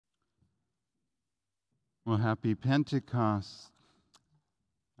Well, happy Pentecost.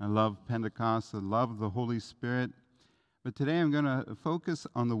 I love Pentecost. I love the Holy Spirit. But today I'm going to focus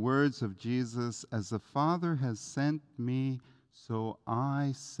on the words of Jesus, as the Father has sent me, so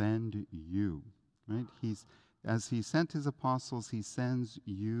I send you. Right? As he sent his apostles, he sends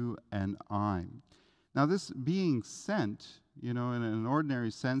you and I. Now, this being sent, in an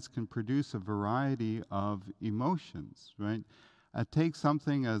ordinary sense, can produce a variety of emotions, right? Take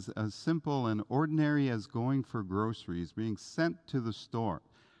something as simple and ordinary as going for groceries, being sent to the store.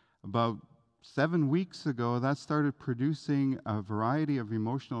 About 7 weeks ago, that started producing a variety of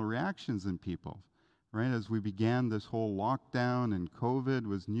emotional reactions in people, right? As we began this whole lockdown and COVID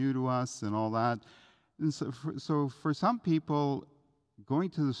was new to us and all that. And so for some people, going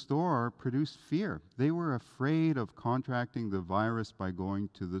to the store produced fear. They were afraid of contracting the virus by going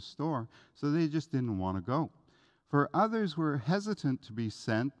to the store, so they just didn't want to go. For others, were hesitant to be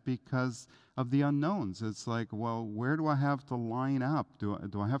sent because of the unknowns. It's like, well, where do I have to line up? Do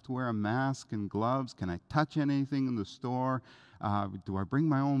I have to wear a mask and gloves? Can I touch anything in the store? Do I bring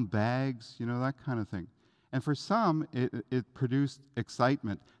my own bags? That kind of thing. And for some, it produced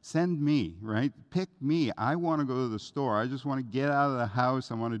excitement. Send me, right? Pick me. I want to go to the store. I just want to get out of the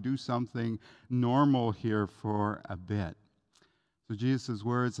house. I want to do something normal here for a bit. So Jesus'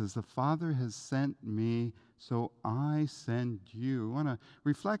 words, as the Father has sent me, so I send you. I want to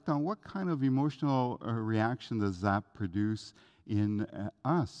reflect on what kind of emotional reaction does that produce in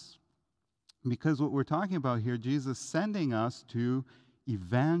us. Because what we're talking about here, Jesus sending us to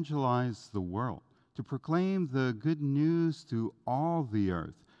evangelize the world, to proclaim the good news to all the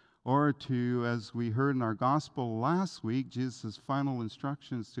earth, or to, as we heard in our gospel last week, Jesus' final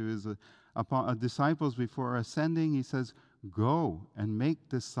instructions to his disciples before ascending, he says, go and make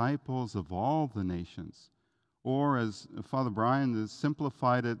disciples of all the nations. Or, as Father Brian has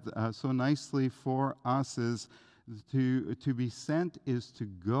simplified it so nicely for us, is to be sent is to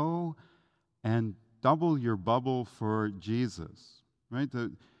go and double your bubble for Jesus, right?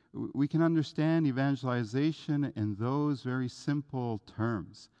 We can understand evangelization in those very simple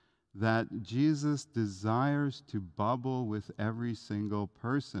terms, that Jesus desires to bubble with every single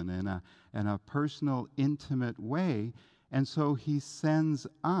person in a personal, intimate way. And so he sends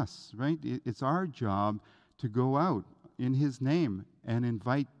us, right? It's our job to go out in his name and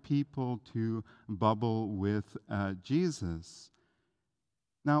invite people to bubble with Jesus.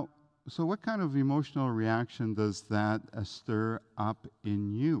 Now, so what kind of emotional reaction does that stir up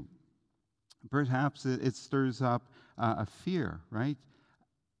in you? Perhaps it stirs up a fear, right?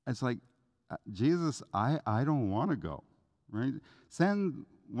 It's like, Jesus, I don't want to go, right? Send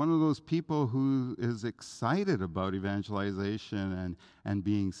one of those people who is excited about evangelization and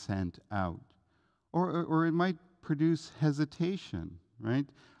being sent out. Or it might produce hesitation, right?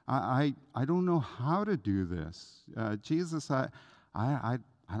 I don't know how to do this. Jesus, I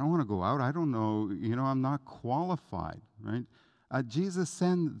don't want to go out. I don't know, I'm not qualified, right? Jesus,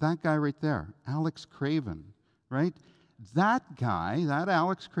 send that guy right there, Alex Craven, right? That guy, that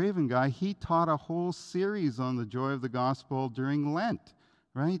Alex Craven guy, he taught a whole series on the joy of the gospel during Lent,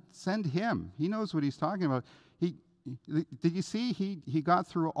 right? Send him. He knows what he's talking about. Did you see he got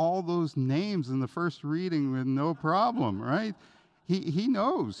through all those names in the first reading with no problem, right? He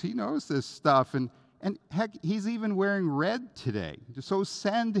knows this stuff, and heck, he's even wearing red today. So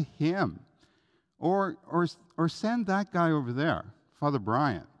send him, or send that guy over there, Father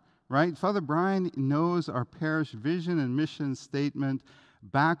Brian, right? Father Brian knows our parish vision and mission statement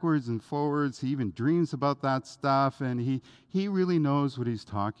backwards and forwards. He even dreams about that stuff, and he really knows what he's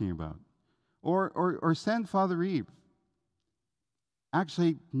talking about. Or send Father Eve.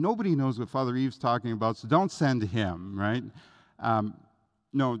 Actually, nobody knows what Father Eve's talking about, so don't send him, right?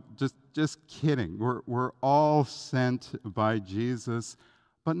 No, just kidding. We're all sent by Jesus,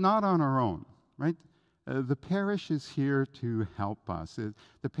 but not on our own, right? The parish is here to help us.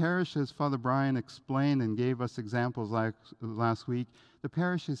 The parish, as Father Brian explained and gave us examples like last week, the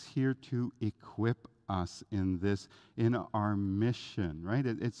parish is here to equip us in our mission, right?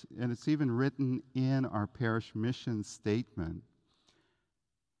 It's even written in our parish mission statement.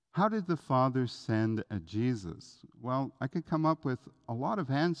 How did the Father send Jesus? Well, I could come up with a lot of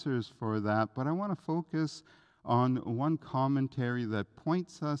answers for that, but I want to focus on one commentary that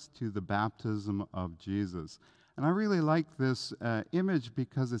points us to the baptism of Jesus. And I really like this image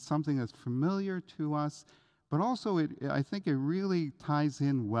because it's something that's familiar to us, but also I think it really ties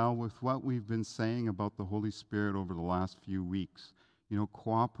in well with what we've been saying about the Holy Spirit over the last few weeks.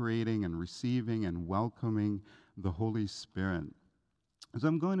 Cooperating and receiving and welcoming the Holy Spirit. So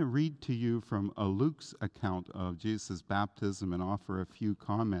I'm going to read to you from Luke's account of Jesus' baptism and offer a few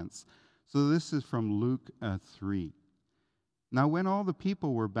comments. So this is from Luke 3. Now when all the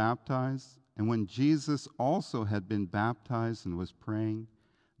people were baptized, and when Jesus also had been baptized and was praying,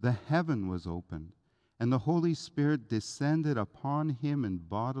 the heaven was opened, and the Holy Spirit descended upon him in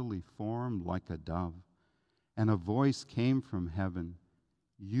bodily form like a dove. And a voice came from heaven,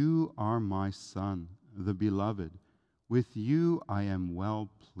 "You are my Son, the Beloved. With you I am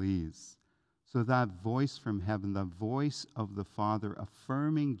well pleased." So that voice from heaven, the voice of the Father,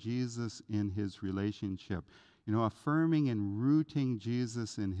 affirming Jesus in his relationship, affirming and rooting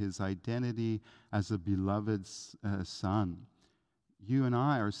Jesus in his identity as a beloved Son. You and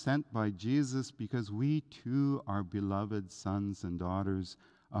I are sent by Jesus because we too are beloved sons and daughters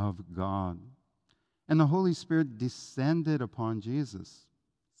of God. And the Holy Spirit descended upon Jesus.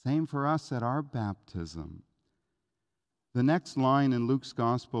 Same for us at our baptism. The next line in Luke's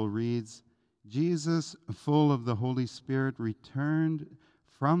Gospel reads, Jesus, full of the Holy Spirit, returned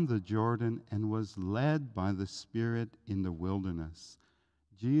from the Jordan and was led by the Spirit in the wilderness.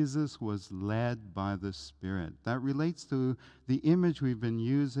 Jesus was led by the Spirit. That relates to the image we've been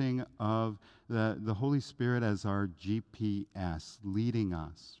using of the Holy Spirit as our GPS, leading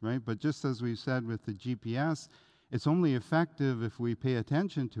us, right? But just as we said with the GPS, it's only effective if we pay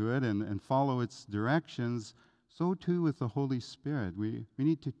attention to it and follow its directions. So too with the Holy Spirit. We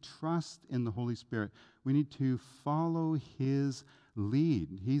need to trust in the Holy Spirit. We need to follow his lead.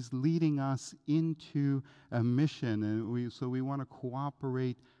 He's leading us into a mission, and so we want to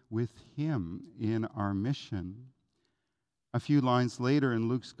cooperate with him in our mission. A few lines later in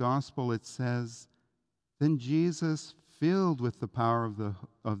Luke's Gospel, it says, "Then Jesus, filled with the power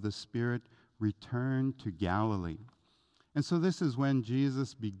of the Spirit, returned to Galilee." And so this is when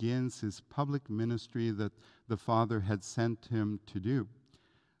Jesus begins his public ministry that the Father had sent him to do.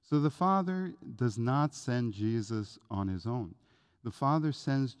 So the Father does not send Jesus on his own. The Father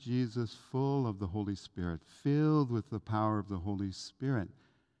sends Jesus full of the Holy Spirit, filled with the power of the Holy Spirit.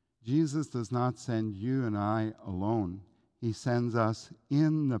 Jesus does not send you and I alone. He sends us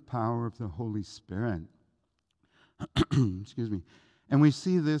in the power of the Holy Spirit. Excuse me. And we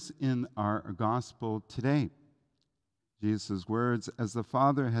see this in our gospel today. Jesus' words, "As the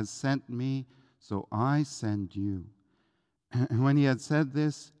Father has sent me, so I send you." And when he had said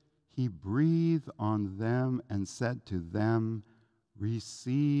this, he breathed on them and said to them,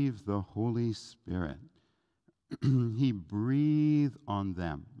 "Receive the Holy Spirit." He breathed on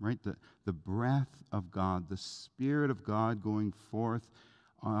them, right? The breath of God, the Spirit of God going forth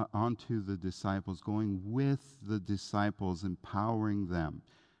onto the disciples, going with the disciples, empowering them.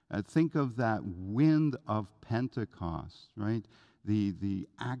 Think of that wind of Pentecost, right? The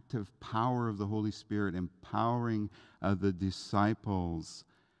active power of the Holy Spirit empowering the disciples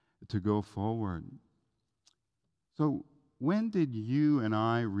to go forward. So when did you and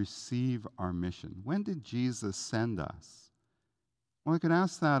I receive our mission? When did Jesus send us? Well, I could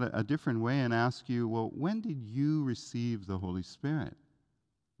ask that a different way and ask you, well, when did you receive the Holy Spirit?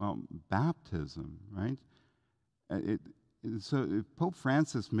 Well, baptism, right? So Pope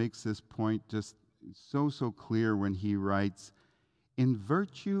Francis makes this point just so clear when he writes, "In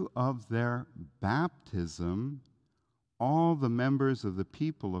virtue of their baptism, all the members of the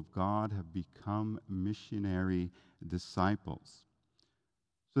people of God have become missionary disciples."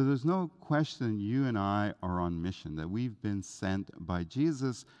 So there's no question you and I are on mission, that we've been sent by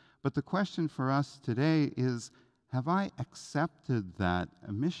Jesus. But the question for us today is, have I accepted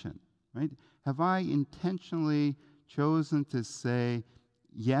that mission, right? Have I intentionally chosen to say,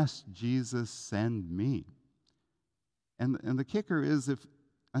 "Yes, Jesus, send me"? And the kicker is,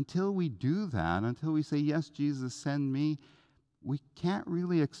 until we do that, until we say, "Yes, Jesus, send me," we can't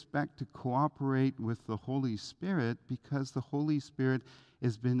really expect to cooperate with the Holy Spirit, because the Holy Spirit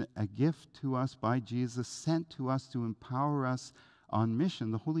has been a gift to us by Jesus, sent to us to empower us on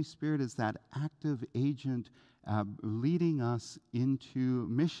mission. The Holy Spirit is that active agent leading us into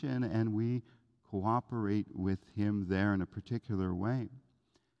mission, and we cooperate with him there in a particular way.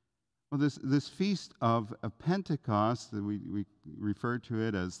 Well, this feast of Pentecost, we refer to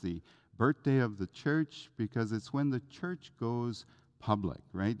it as the birthday of the church, because it's when the church goes public,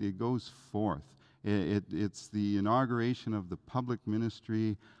 right? It goes forth. It's the inauguration of the public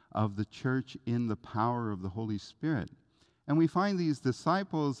ministry of the church in the power of the Holy Spirit. And we find these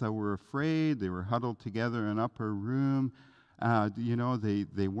disciples that were afraid. They were huddled together in an upper room.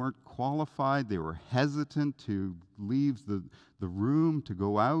 They weren't qualified. They were hesitant to leave the room to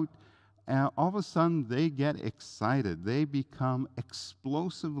go out. And all of a sudden, they get excited. They become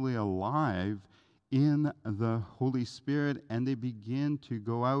explosively alive in the Holy Spirit, and they begin to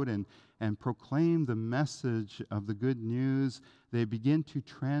go out and and proclaim the message of the good news, they begin to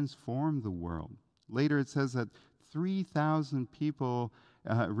transform the world. Later it says that 3,000 people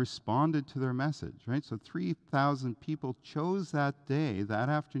responded to their message, right? So 3,000 people chose that day, that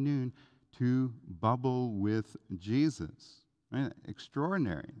afternoon, to bubble with Jesus. Right?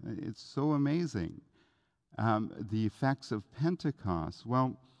 Extraordinary. It's so amazing. The effects of Pentecost.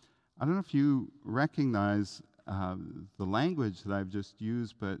 Well, I don't know if you recognize the language that I've just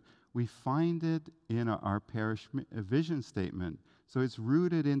used, but we find it in our parish vision statement. So it's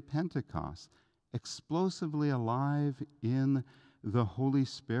rooted in Pentecost, explosively alive in the Holy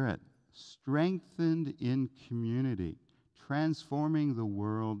Spirit, strengthened in community, transforming the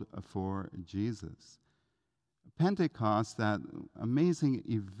world for Jesus. Pentecost, that amazing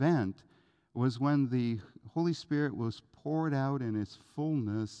event, was when the Holy Spirit was poured out in its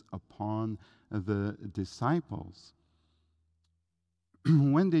fullness upon the disciples.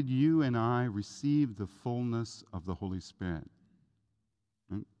 When did you and I receive the fullness of the Holy Spirit?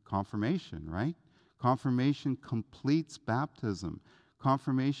 Confirmation, right? Confirmation completes baptism.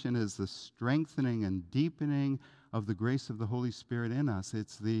 Confirmation is the strengthening and deepening of the grace of the Holy Spirit in us.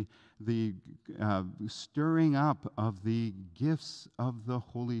 It's the stirring up of the gifts of the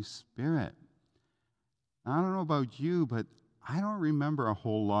Holy Spirit. Now, I don't know about you, but I don't remember a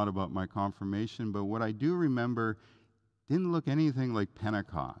whole lot about my confirmation, but what I do remember didn't look anything like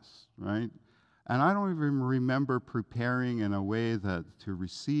Pentecost, right? And I don't even remember preparing in a way that to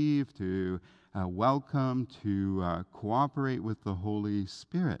receive, to welcome, to cooperate with the Holy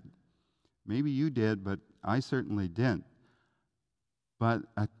Spirit. Maybe you did, but I certainly didn't. But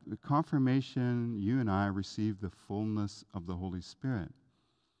at confirmation, you and I received the fullness of the Holy Spirit.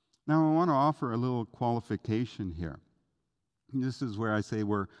 Now, I want to offer a little qualification here. This is where I say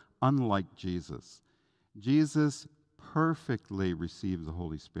we're unlike Jesus. Jesus perfectly received the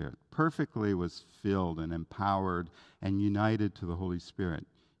Holy Spirit, perfectly was filled and empowered and united to the Holy Spirit.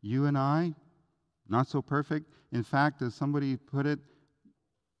 You and I, not so perfect. In fact, as somebody put it,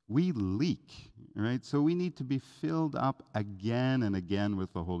 we leak, right? So we need to be filled up again and again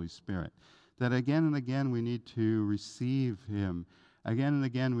with the Holy Spirit. That again and again we need to receive Him. Again and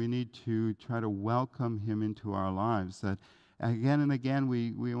again we need to try to welcome Him into our lives. That again and again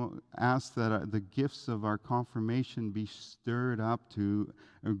we ask that the gifts of our confirmation be stirred up to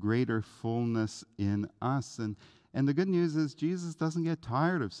a greater fullness in us. And the good news is Jesus doesn't get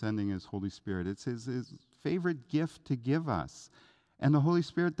tired of sending His Holy Spirit. It's His favorite gift to give us. And the Holy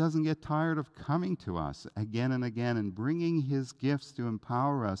Spirit doesn't get tired of coming to us again and again and bringing His gifts to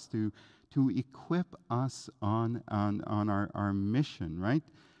empower us, to equip us on our mission, right?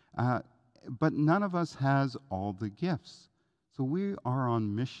 But none of us has all the gifts. So we are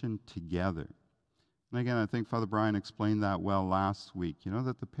on mission together. And again, I think Father Brian explained that well last week,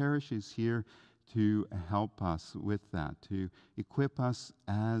 that the parish is here to help us with that, to equip us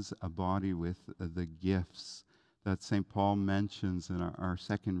as a body with the gifts that St. Paul mentions in our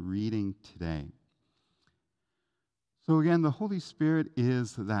second reading today. So again, the Holy Spirit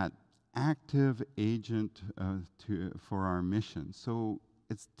is that active agent for our mission. So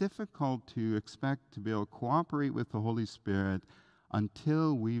it's difficult to expect to be able to cooperate with the Holy Spirit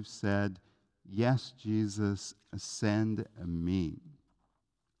until we've said, "Yes, Jesus, send me."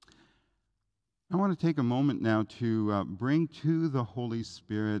 I want to take a moment now to bring to the Holy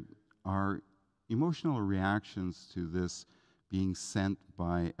Spirit our emotional reactions to this being sent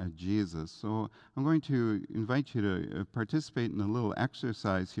by Jesus. So I'm going to invite you to participate in a little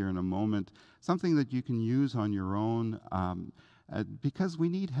exercise here in a moment, something that you can use on your own, because we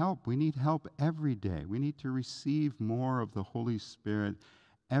need help. We need help every day. We need to receive more of the Holy Spirit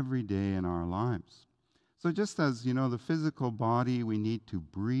every day in our lives. So just as, the physical body, we need to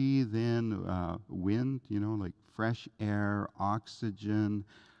breathe in wind, like fresh air, oxygen.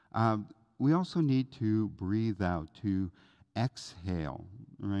 We also need to breathe out, to exhale,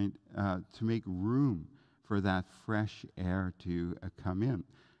 right, to make room for that fresh air to come in.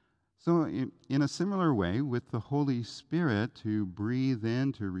 So in a similar way, with the Holy Spirit, to breathe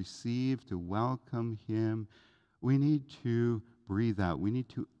in, to receive, to welcome Him, we need to breathe out. We need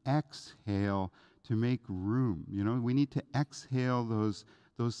to exhale to make room. We need to exhale those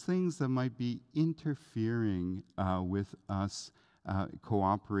things that might be interfering with us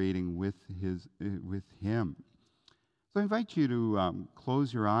cooperating with Him. So I invite you to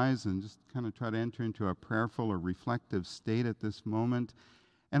close your eyes and just kind of try to enter into a prayerful or reflective state at this moment.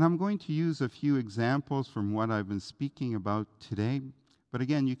 And I'm going to use a few examples from what I've been speaking about today. But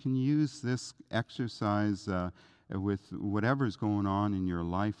again, you can use this exercise with whatever's going on in your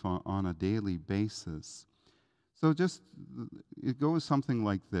life on a daily basis. So just, it goes something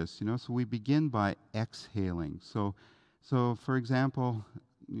like this, So we begin by exhaling. So for example,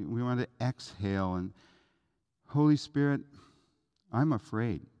 we want to exhale and, Holy Spirit, I'm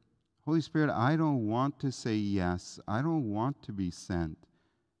afraid. Holy Spirit, I don't want to say yes. I don't want to be sent.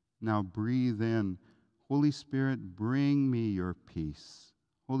 Now breathe in. Holy Spirit, bring me your peace.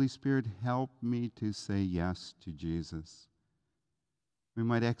 Holy Spirit, help me to say yes to Jesus. We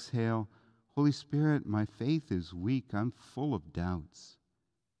might exhale. Holy Spirit, my faith is weak. I'm full of doubts.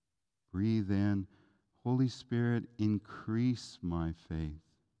 Breathe in. Holy Spirit, increase my faith.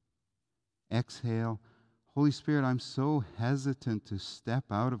 Exhale. Holy Spirit, I'm so hesitant to step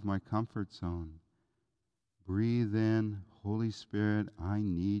out of my comfort zone. Breathe in. Holy Spirit, I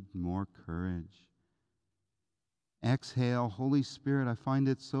need more courage. Exhale. Holy Spirit, I find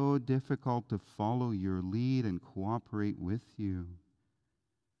it so difficult to follow your lead and cooperate with you.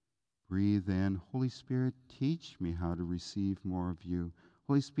 Breathe in. Holy Spirit, teach me how to receive more of you.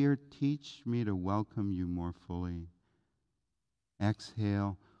 Holy Spirit, teach me to welcome you more fully.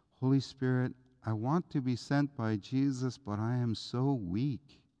 Exhale. Holy Spirit, I want to be sent by Jesus, but I am so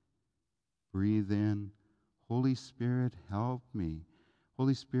weak. Breathe in. Holy Spirit, help me.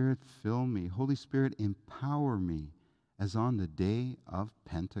 Holy Spirit, fill me. Holy Spirit, empower me as on the day of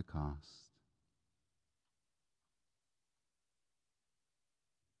Pentecost.